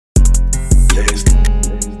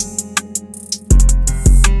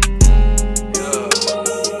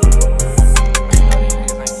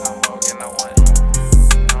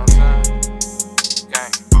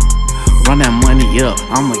Run that money up,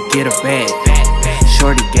 I'ma get a bag.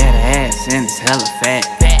 Shorty got her ass and it's hella fat.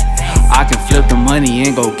 I can flip the money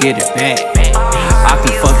and go get it back. I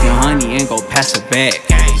can fuck your honey and go pass it back.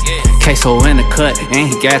 Queso in the cut and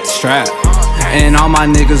he got the strap. And all my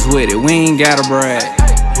niggas with it, we ain't gotta brag.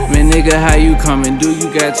 Man nigga, how you coming? Do you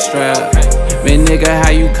got the strap? Man nigga,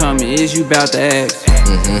 how you coming? Is you bout to ask?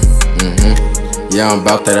 Yeah, I'm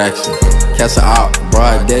about that action. Catch a op,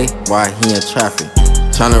 broad day, while he in traffic.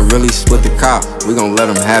 Tryna really split the cop, we gon' let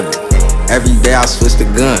him have it. Every day I switch the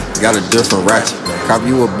gun, got a different ratchet. Cop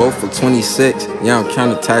you a boat for 26, yeah, I'm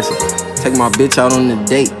counter taxing. Take my bitch out on the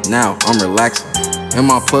date, now I'm relaxing. And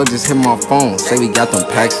my plug just hit my phone, say we got them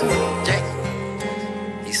packs in.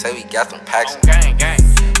 He say we got them packs in.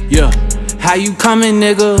 Yeah, how you coming,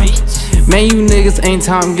 nigga? Man, you niggas ain't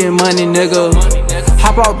time to get money, nigga.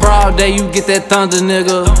 Hop out broad day, you get that thunder,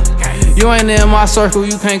 nigga. You ain't in my circle,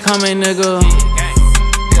 you can't come in, nigga.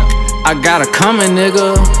 I got a coming,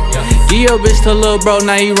 nigga. Give your bitch to lil' bro,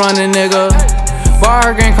 now you running, nigga.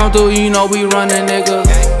 Bar gang come through, you know we running, nigga.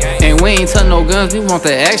 And we ain't touch no guns, we want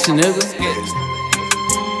that action, nigga.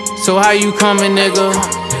 So how you coming, nigga?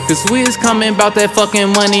 Cause we is coming about that fucking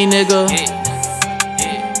money, nigga. Yeah.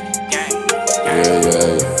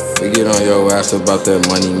 We get on your ass about that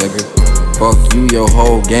money, nigga. Fuck you, your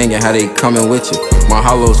whole gang, and how they coming with you. My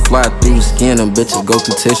hollows fly through skin, them bitches go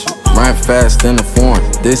through tissue. Run fast in the foreign,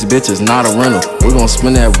 this bitch is not a rental. We gon'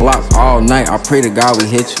 spin that block all night, I pray to God we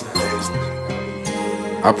hit you.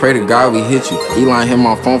 I pray to God we hit you. Elon hit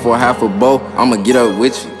my phone for half a bow, I'ma get up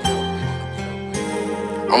with you.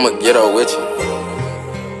 I'ma get up with you.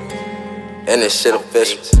 And this shit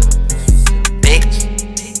official.